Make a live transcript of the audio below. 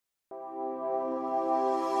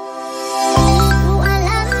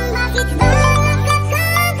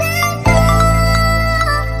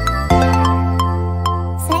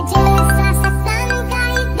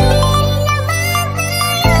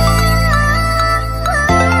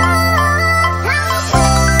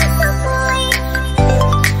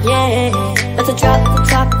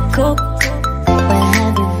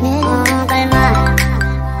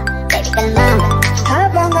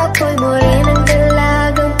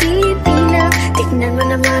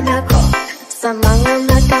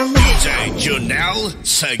Jonel,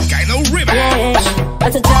 Sagayno Remix. Yeah,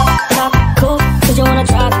 that's a top, cool. Said you wanna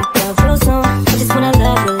drop it down real soon. I just wanna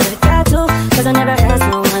love you like I do. Cause I never had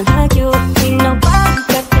someone like you. Ain't nobody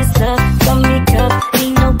got this love. Got me cup,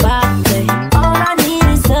 ain't nobody. All I need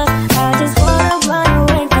is love. I just wanna run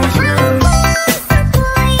away from you.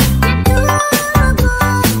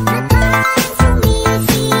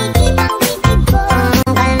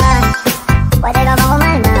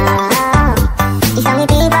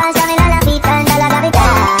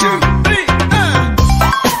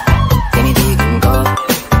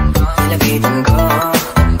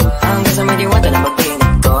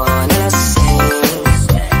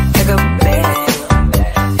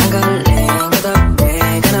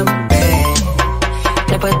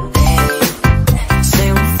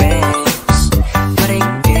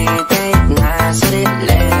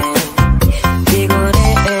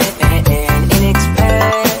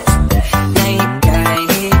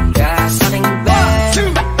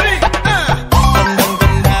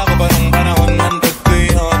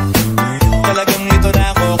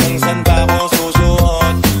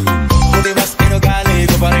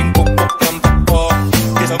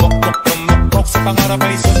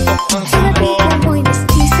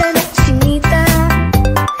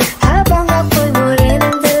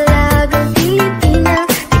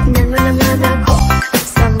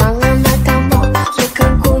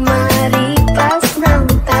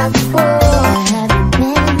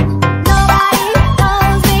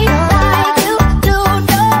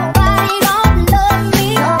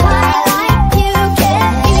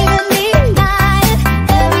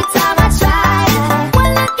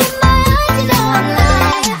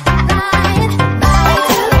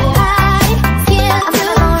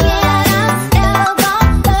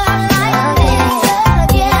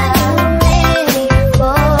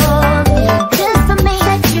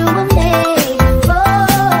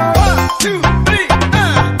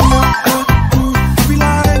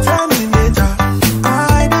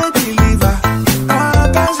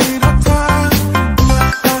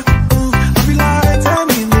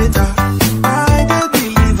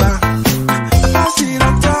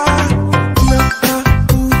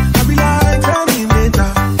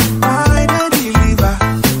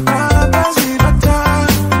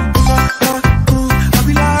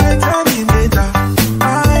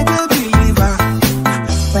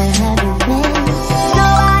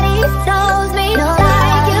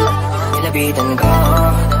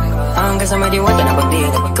 Kasama diwata na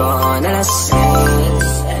pagdinig ko na lasing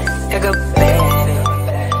kagabi.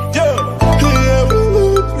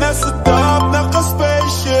 Nasa top,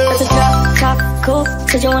 naka-spaceship. That's a drop, cool.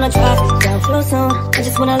 Said you wanna drop it down real soon. I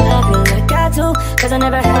just wanna love you like I do. Cause I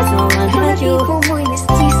never had someone like you. Hindi ko mo'y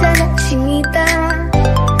mestiza na sinita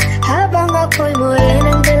habang ako'y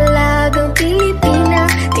morenang dalagang Pilipina.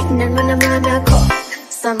 Tignan mo naman ako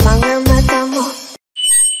sa mga mata mo.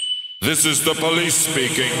 This is the police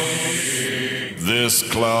speaking. This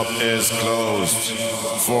club is closed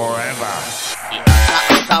forever.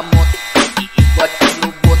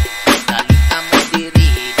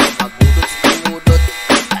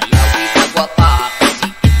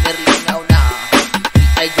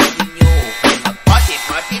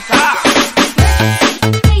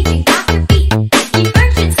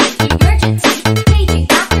 Emergency,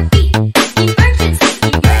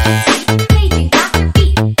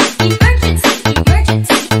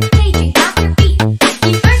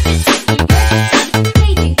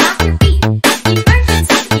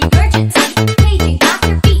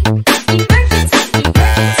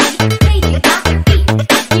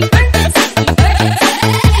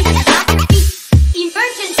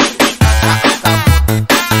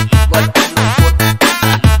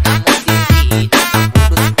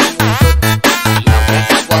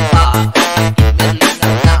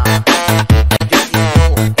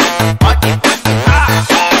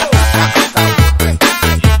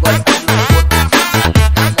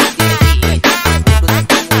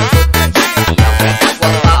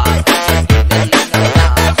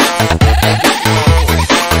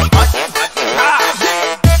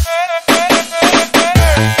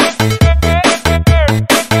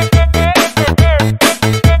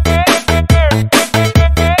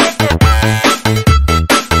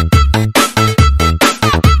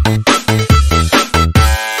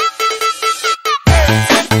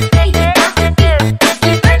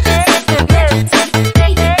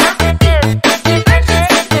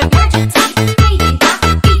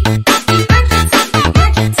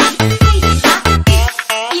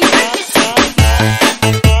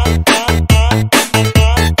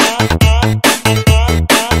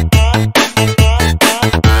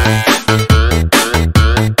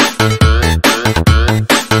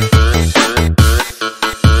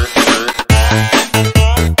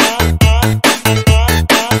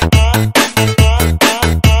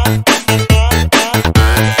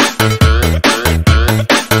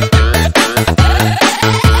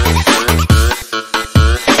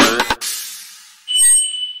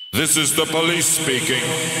 This is the police speaking.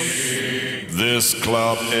 This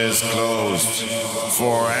club is closed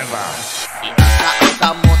forever. Iisa ang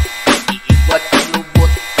kamot, iiwat ang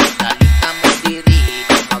lubot. Salita mo diri,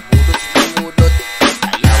 magulot-gulot.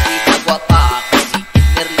 Sayawi na gwapa, kasi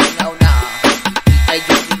inmerlingaw na. Ay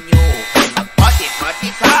Diyos ninyo, magpati-pati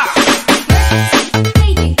ka.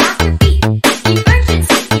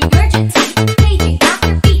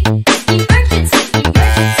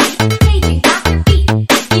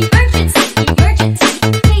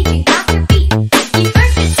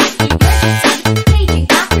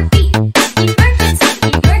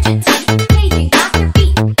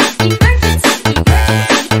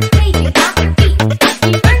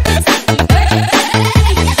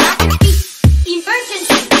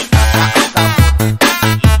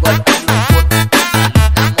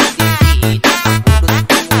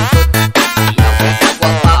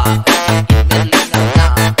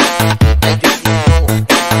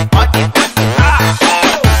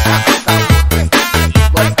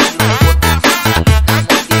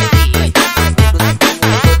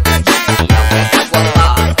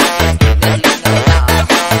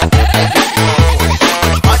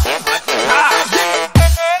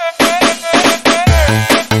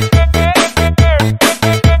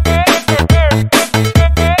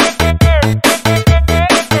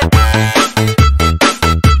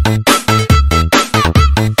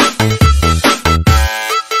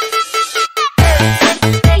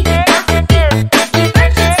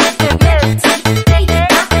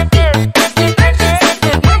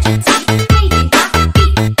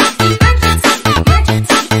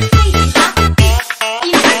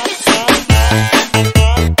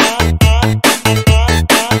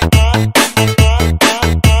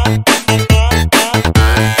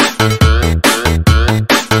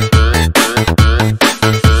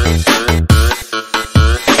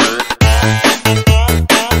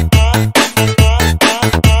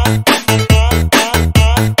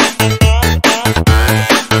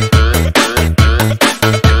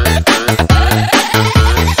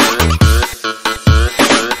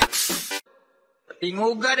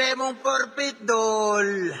 Tinguga de mong porpit,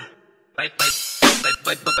 dol.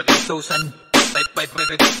 Papatitosan.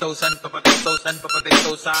 Papatitosan. Papatitosan. Papatitosan.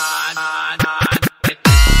 Papatitosan.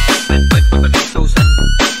 Papatitosan.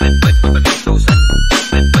 Papatitosan.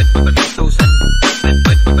 Papatitosan.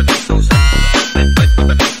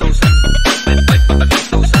 Papatitosan. Papatitosan.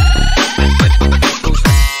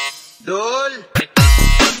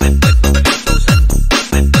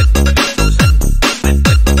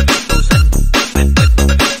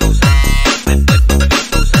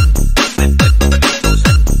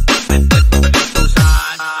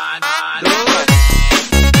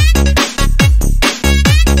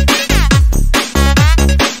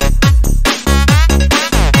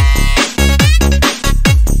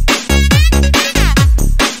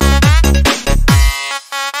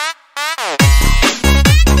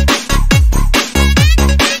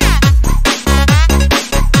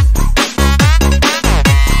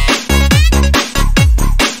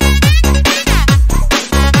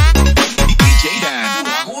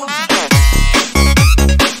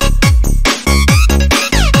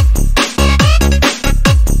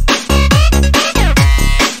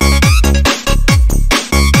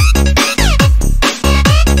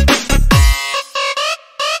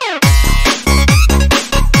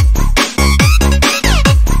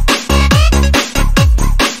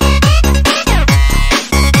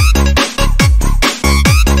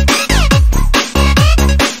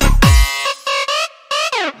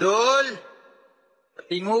 Dol.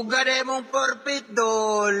 Tinguga de mong porpit,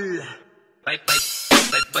 dol.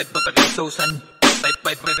 Papatitosan. Papatitosan.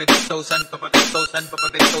 Papatitosan. Papatitosan.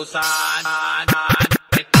 Papatitosan.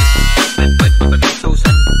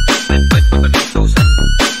 Papatitosan. Papatitosan.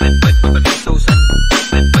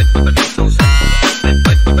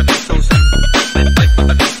 Papatitosan.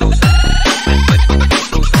 Papatitosan.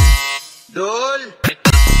 Papatitosan. Dol.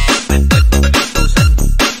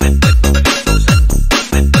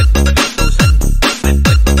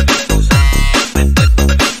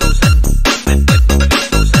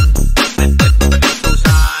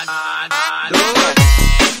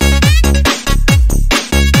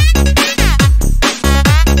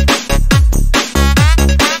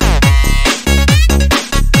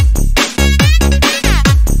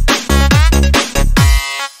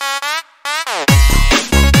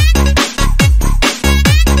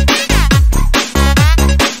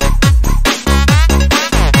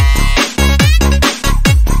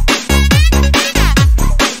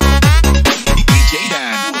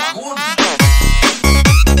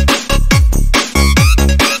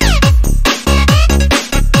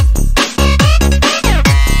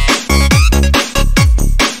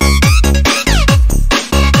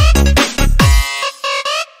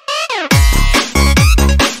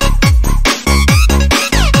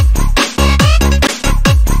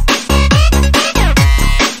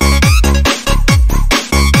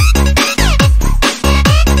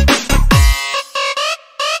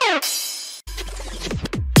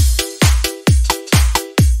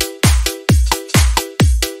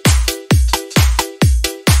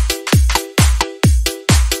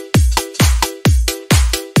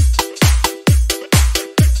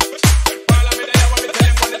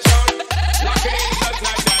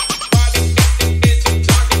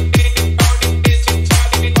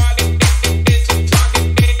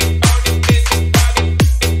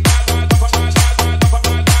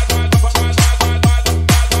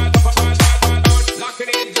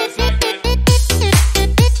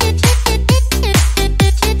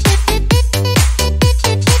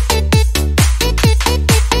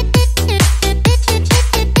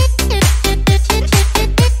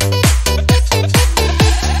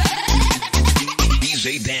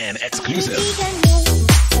 Dan exclusive. Kaibigan mo,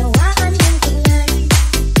 sawaan ng tingnan.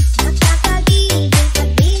 Nakakagigil pag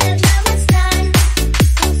di nagmamasdan.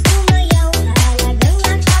 Kung sumayaw, halagang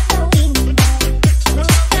nakakawin mo.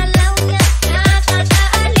 Mga galaw niya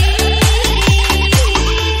nakakaaliw.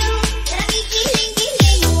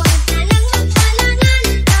 Nakikiling-kiling, huwag ka lang magpalangan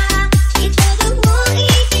pa. Itudo mo,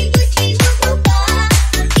 ikibot-kibot mo pa.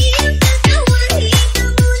 Ang iyong katawan, ikaw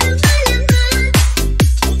mo ng malaman.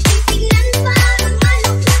 Kung titignan parang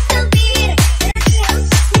manok na tabir. Nasiyang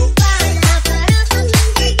mo pa na para kang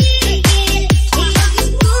nanggigigil. Iagis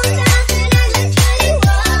mo sa kanan at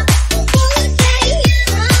kaliwa. Kung pulot sa iya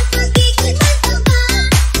ang pagkikit mataba.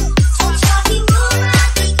 Sa sabi mo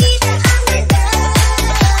makikita ang verdad.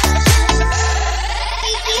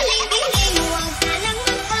 Kikiling-kiling, huwag ka lang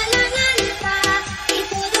magpalangan pa.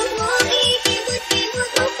 Itudo mo, ikibot-kibot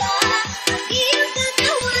mo pa. Ang iyong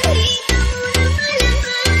katawan, ikaw mo ng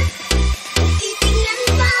malaman. Kung titignan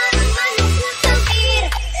parang manok na tabir.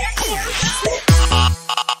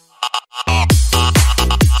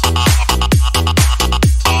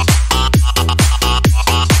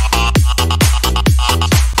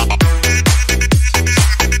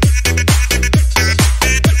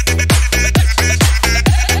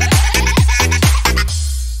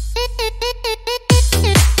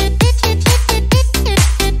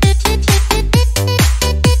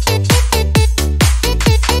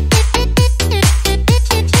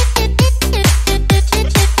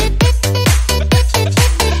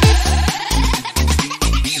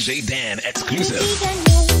 DJ Dan exclusive. Kaibigan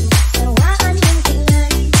mo, sawaan ng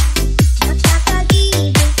tingnan.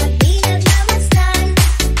 Nakakagigil pag di nagmamasdan.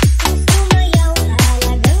 Kung sumayaw,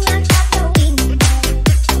 halagang nakakawin mo.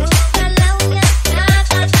 Mga galaw niya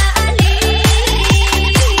nakakaaliw.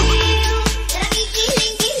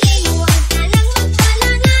 Nakikiling-kiling, huwag ka lang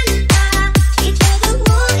magpalangan pa. Itudo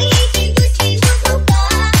mo, ikibot-kibot mo pa.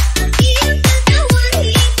 Ang iyong katawan,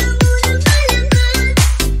 ikaw mo ng malaman.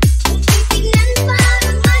 Kung titignan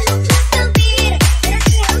parang manok na tabir.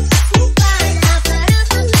 Nasiyang mo pa na para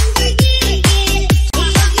kang nanggigigil.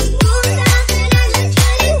 Iagis mo sa kanan at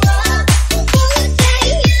kaliwa. Kung pulot sa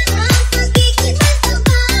iya ang pagkikit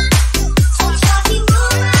mataba. Sa sabi mo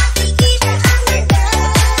makikita ang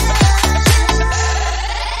verdad.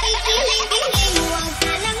 Kikiling-kiling, huwag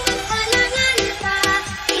ka lang magpalangan pa.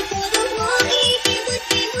 Itudo mo,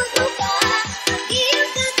 ikibot-kibot mo pa. Ang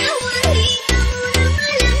iyong katawan, ikaw mo ng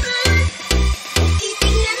malaman. Kung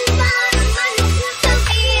titignan parang manok na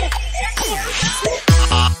tabir.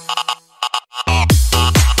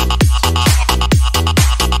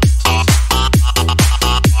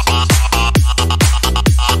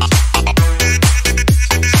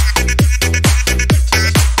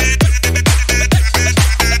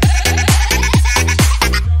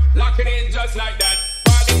 Lock it in just like that.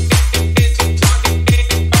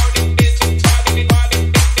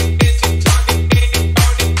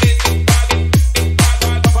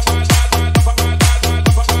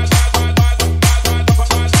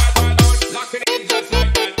 Lock it in just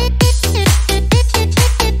like that.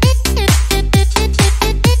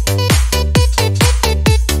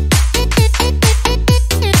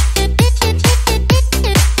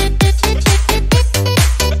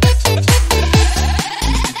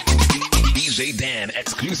 DJ Dan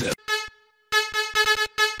exclusive.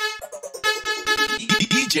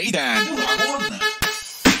 DJ Dan.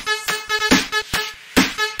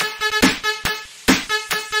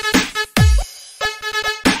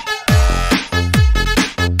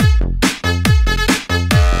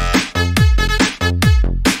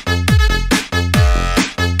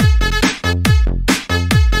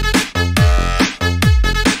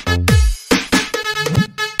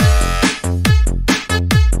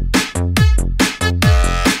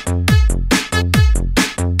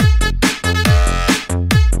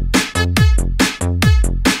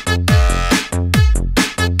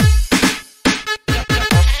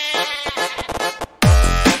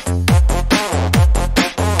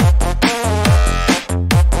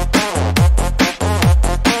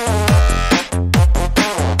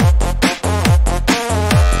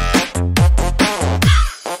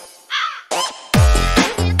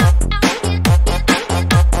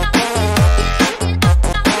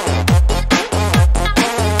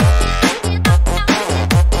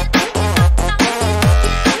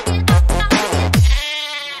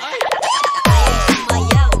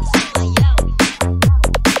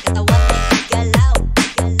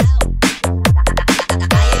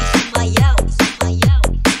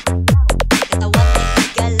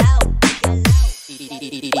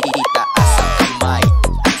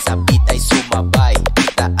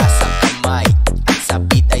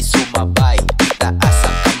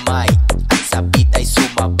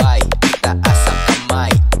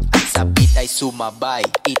 sumabay,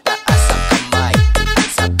 itaas ang kamay, at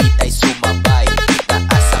sabit ay sumabay,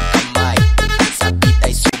 itaas ang kamay, at sabit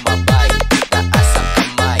ay sumabay, itaas ang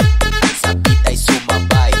kamay, at sabit ay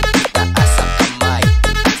sumabay, itaas ang kamay,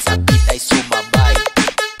 at sabit ay sumabay.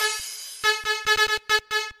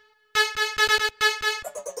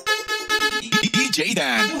 DJ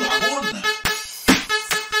Dan.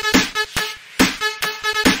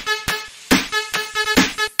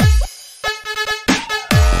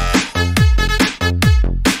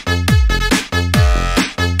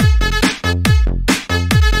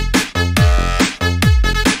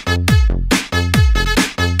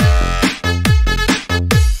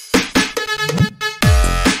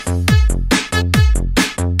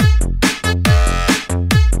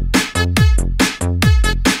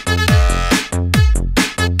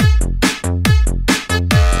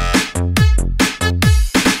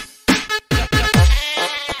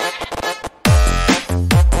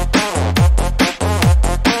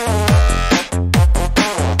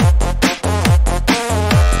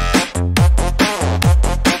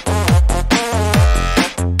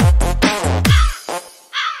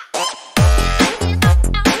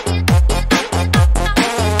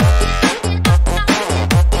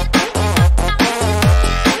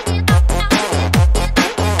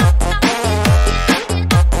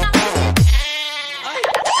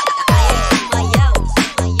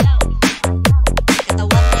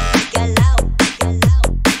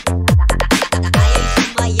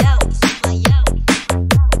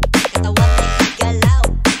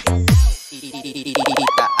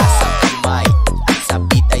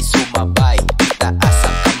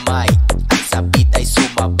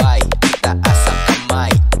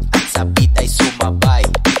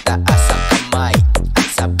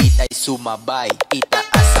 Sumabay,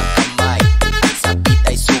 itaas ang kamay, at sabit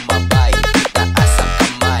ay sumabay, itaas ang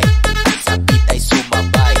kamay, at sabit ay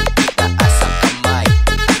sumabay, itaas ang kamay,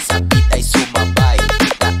 at sabit ay sumabay,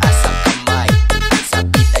 itaas ang kamay, at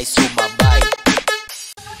sabit ay sumabay.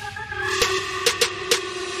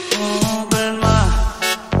 Oh, kalma,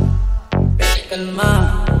 kalma.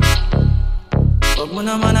 Huwag mo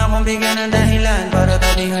naman akong bigyan ng dahilan para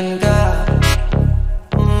tabihan ka.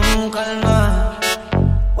 Kalma,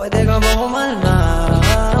 pwede ka ba kumalma?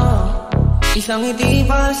 Isang ngiti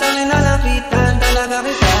pa sa akin nalapitan talaga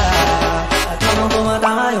kita. At habang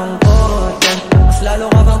tumatanga yung kotse, mas lalo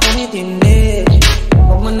ka pang tumitindi.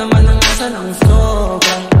 Huwag mo naman ang asa ng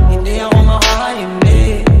sobra, hindi ako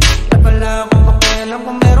makakaimbi. At pala akong pakialam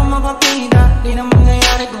kung merong makakita, di na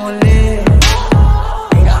mangyayari kung ulit.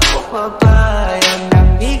 Di ako papayag na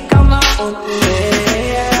di ka makukulit.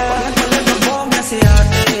 Pag nagpalag ang buhok na si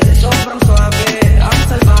ate, sobrang swabe, ang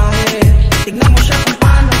salbahe. Tignan mo siya kung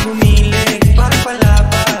paano humilig, parang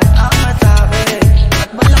palaban ang matake. At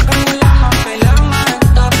balak ka mo lang ang kailangan,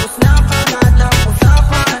 tapos nakagandang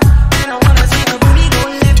usapan. And I wanna see the booty go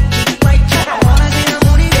left, kick right, check. I wanna see the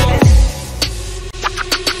booty go.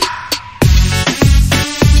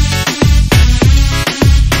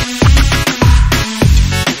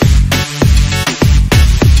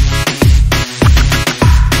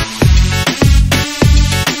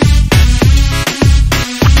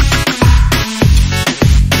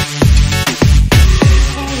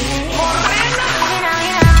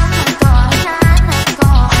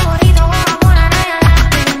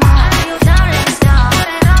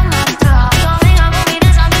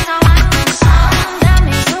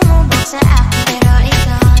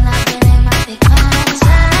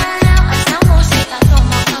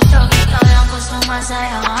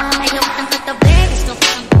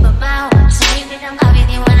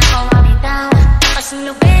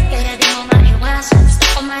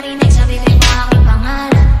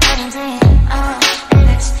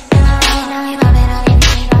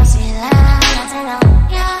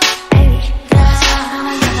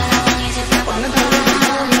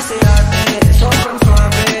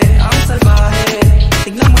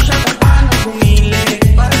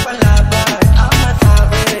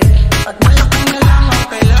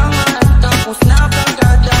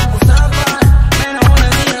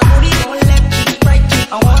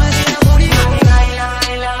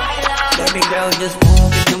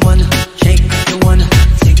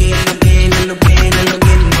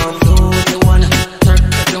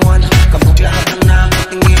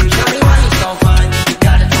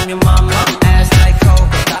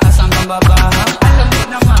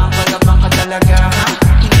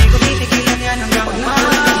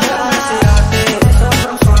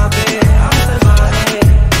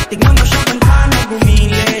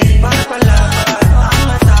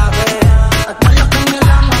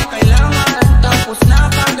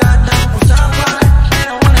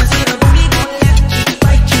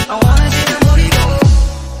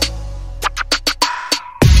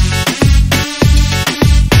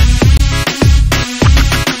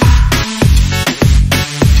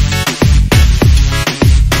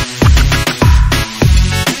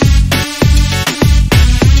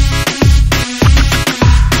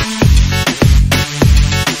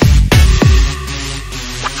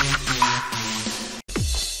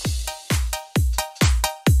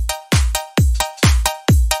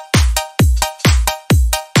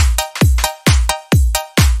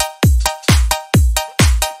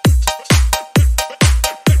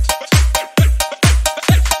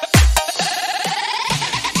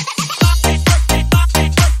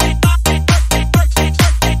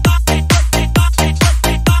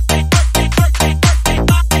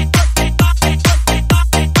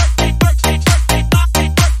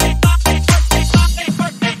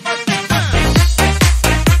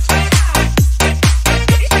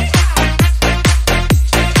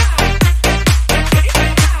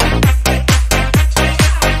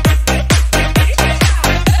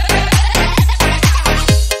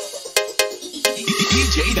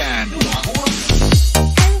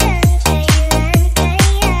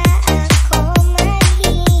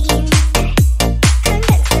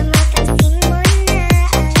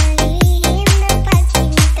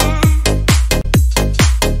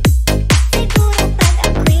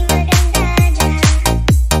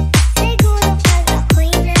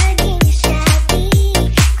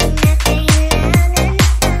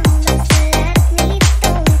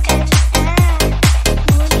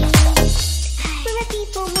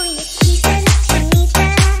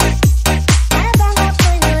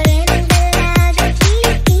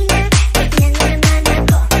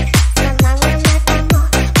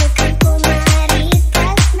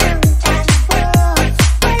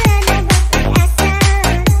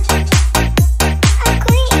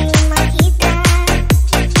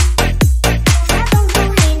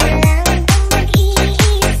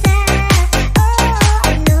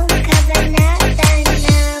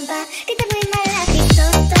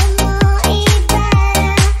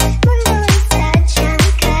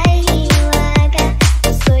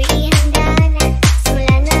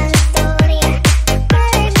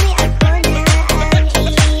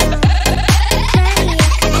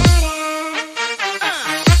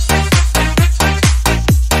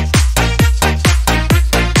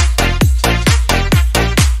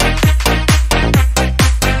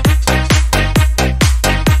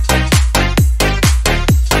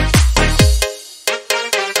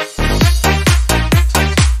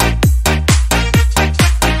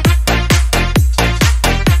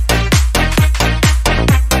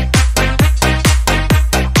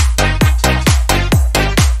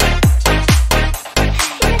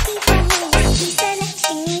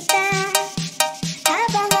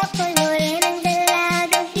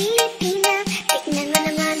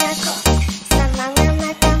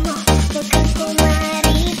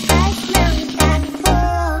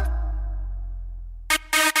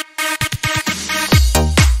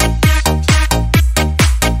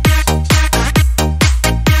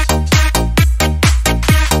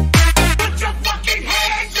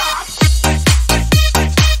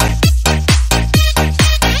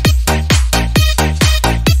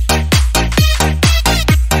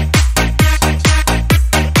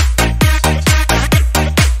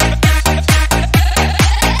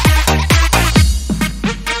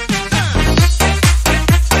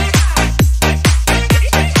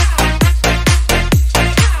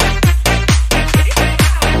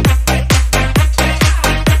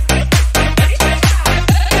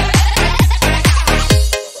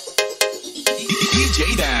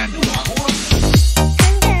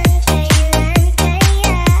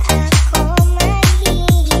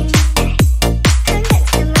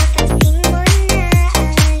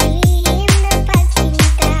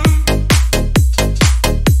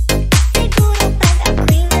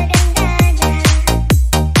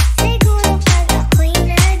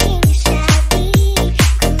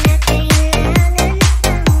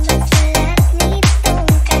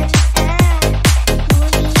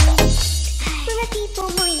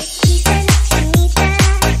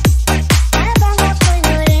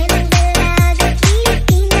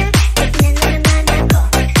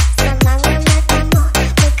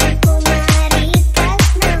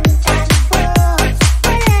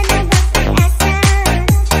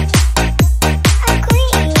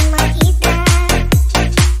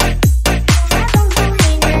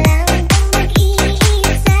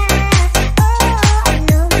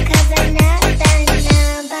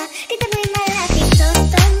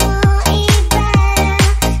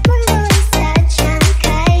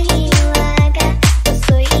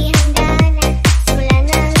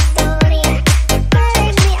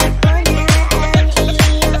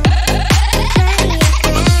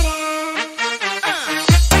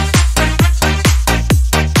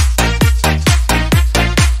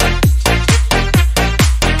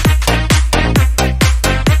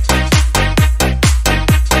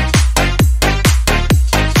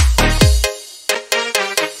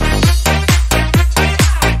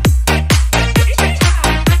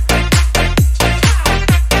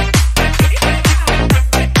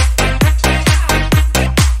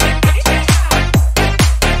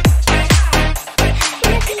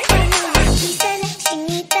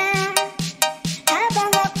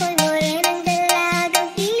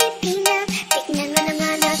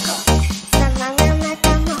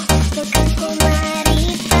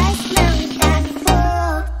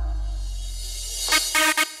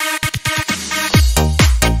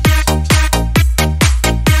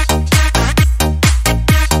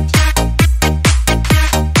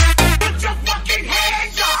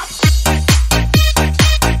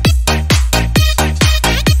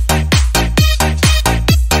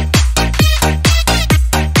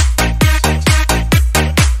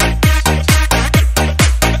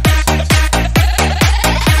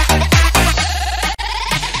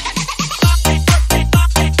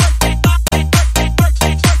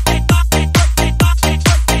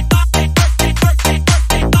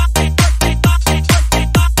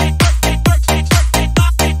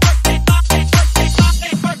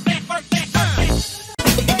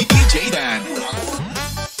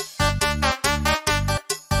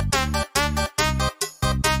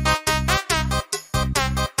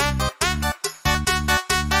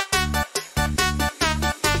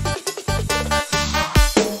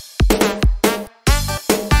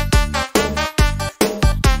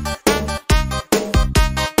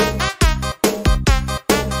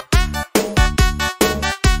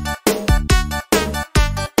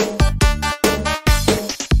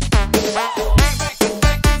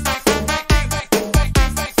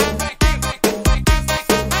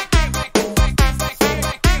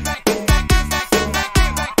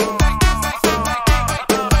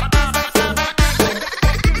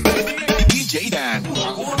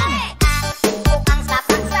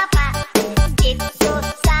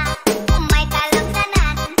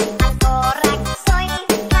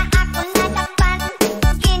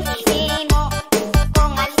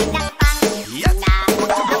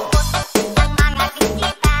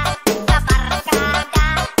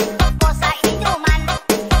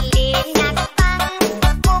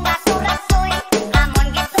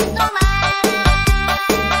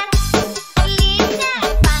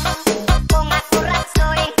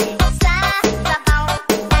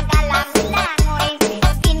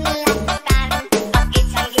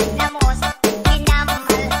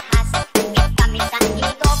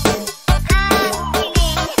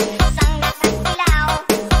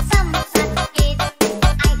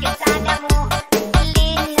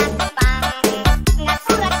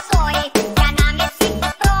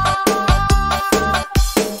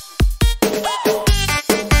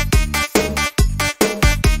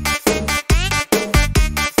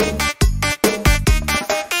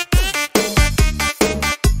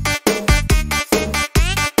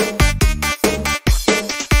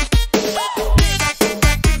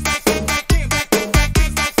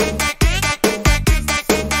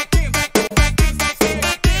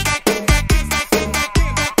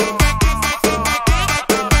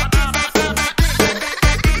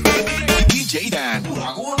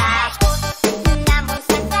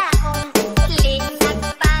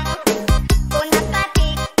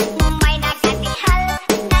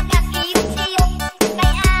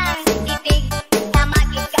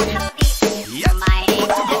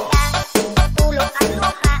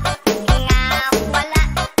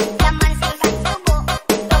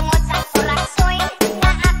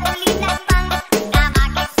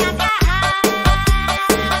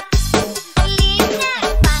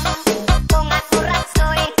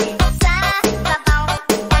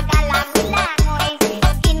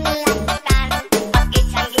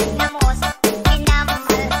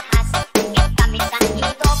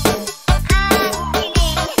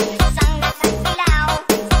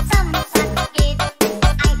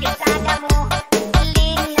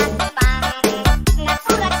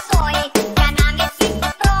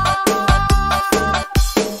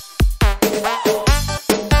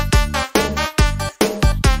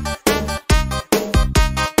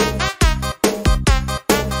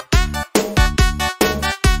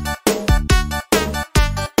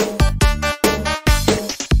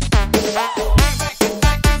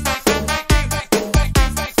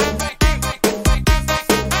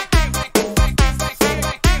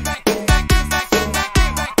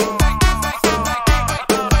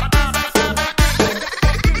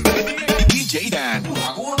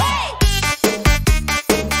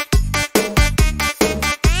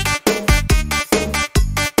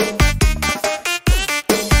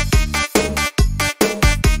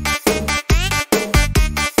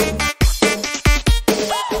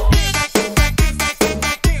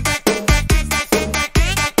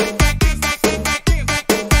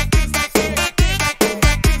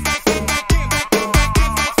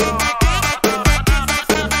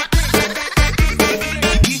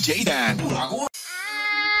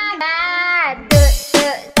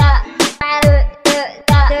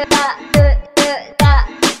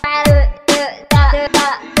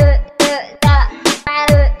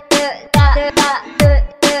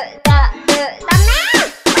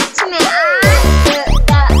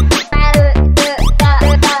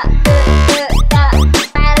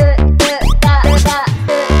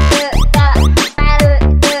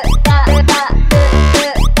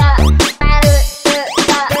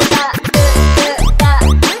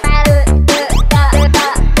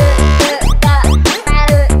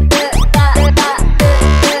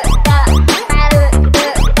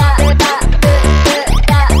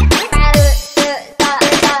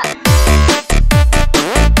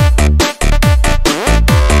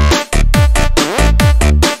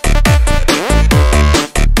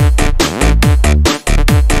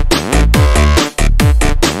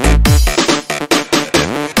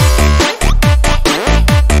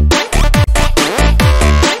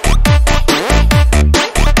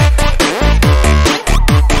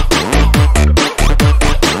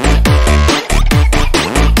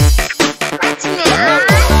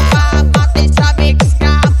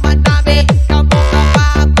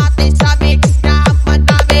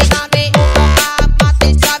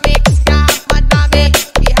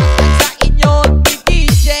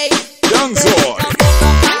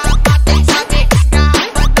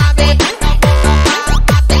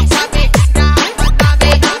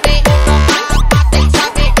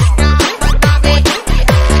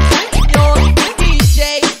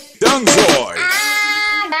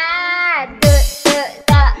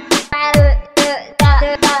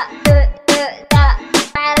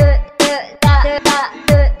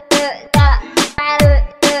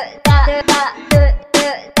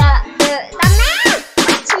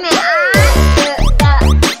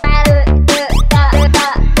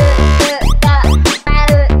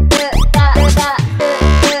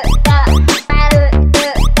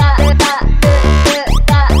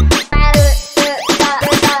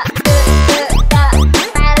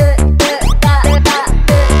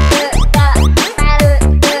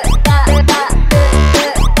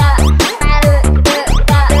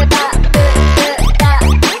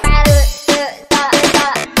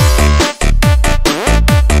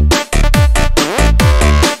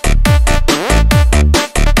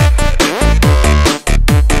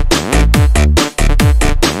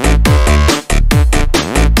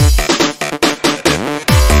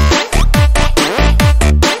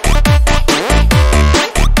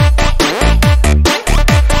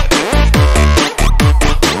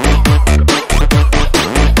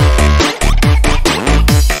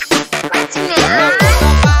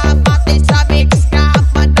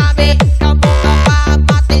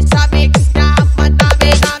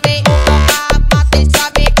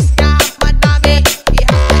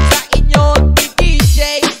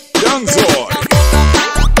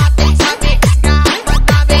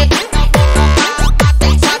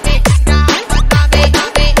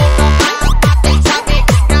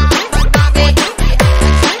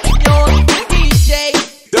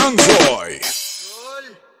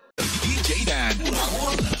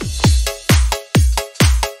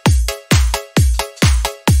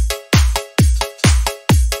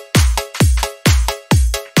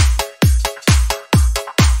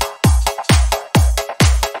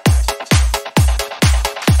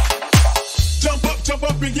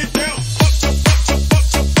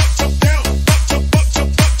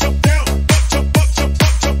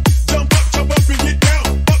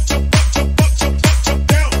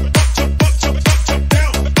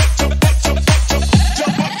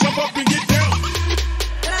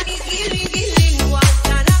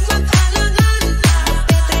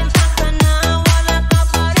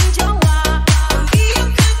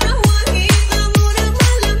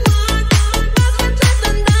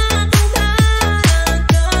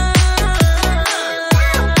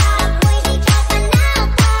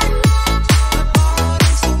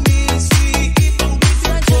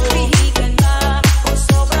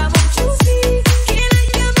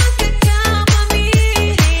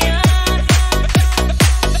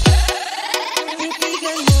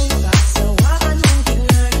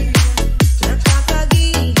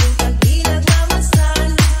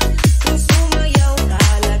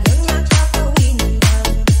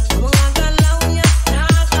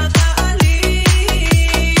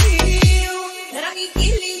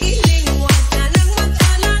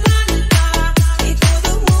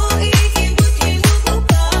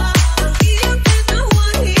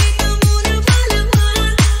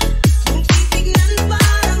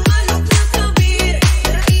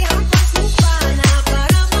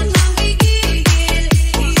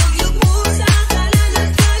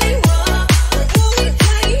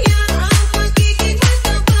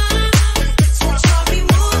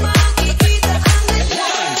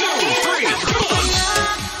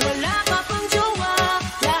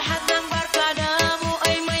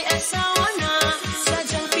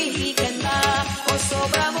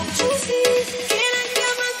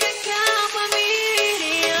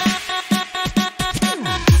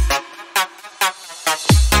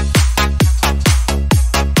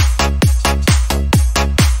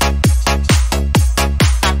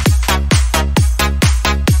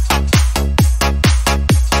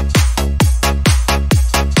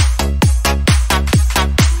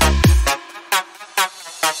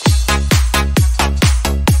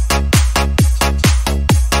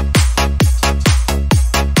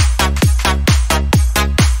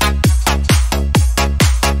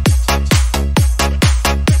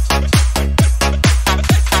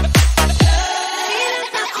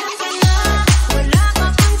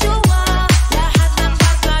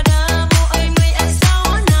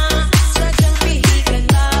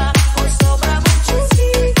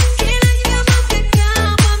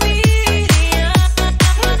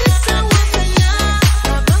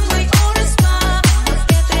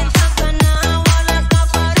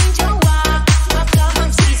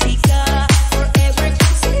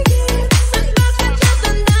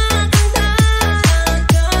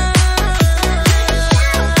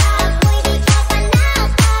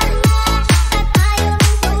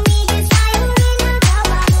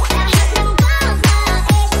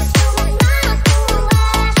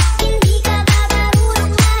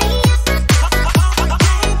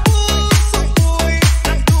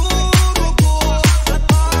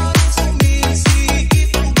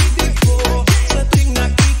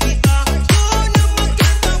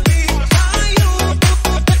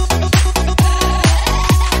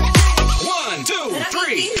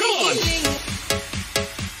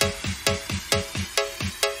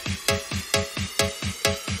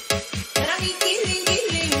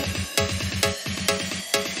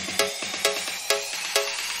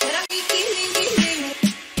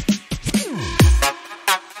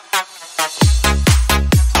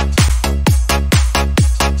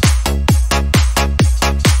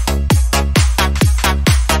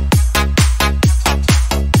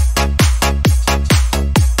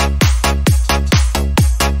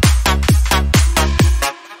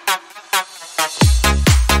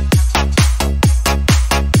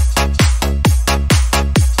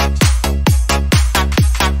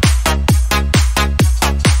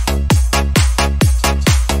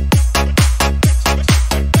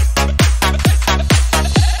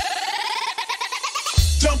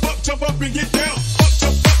 bring it down.